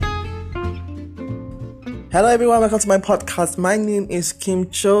Hello everyone, welcome to my podcast. My name is Kim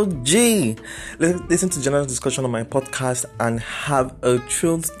Cho G. Listen to general discussion on my podcast and have a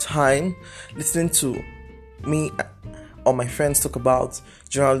thrilled time listening to me or my friends talk about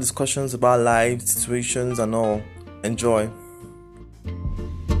general discussions about life, situations and all. Enjoy.